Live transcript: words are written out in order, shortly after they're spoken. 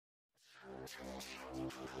What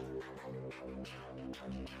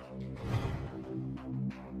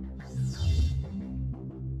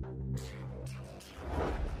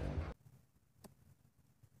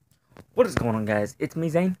is going on, guys? It's me,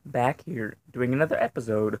 Zane, back here doing another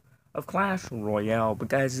episode of Clash Royale. But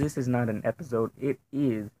guys, this is not an episode. It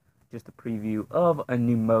is just a preview of a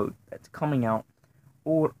new mode that's coming out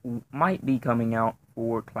or might be coming out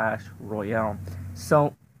for Clash Royale.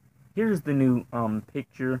 So here's the new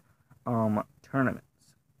picture.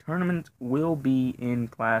 Tournaments. Tournaments will be in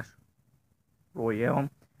Clash Royale.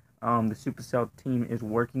 The Supercell team is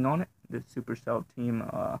working on it. The Supercell team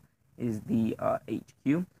is the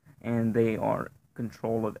HQ, and they are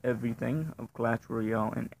control of everything of Clash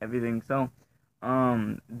Royale and everything. So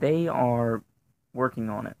they are working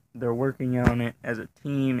on it. They're working on it as a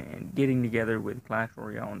team and getting together with Clash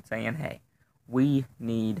Royale and saying, hey, we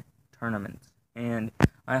need tournaments. And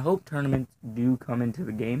I hope tournaments do come into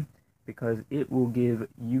the game, because it will give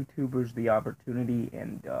YouTubers the opportunity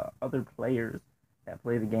and other players that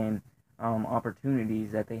play the game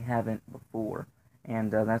opportunities that they haven't before.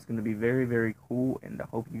 And that's going to be very, very cool, and I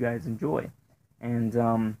hope you guys enjoy. And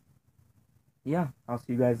yeah, I'll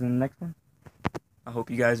see you guys in the next one. I hope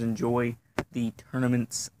you guys enjoy the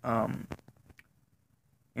tournaments. And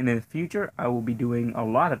in the future, I will be doing a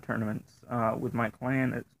lot of tournaments with my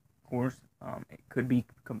clan, of course. It could be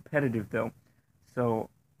competitive, though. So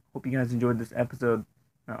hope you guys enjoyed this episode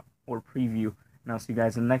or preview, and I'll see you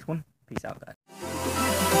guys in the next one. Peace out, guys.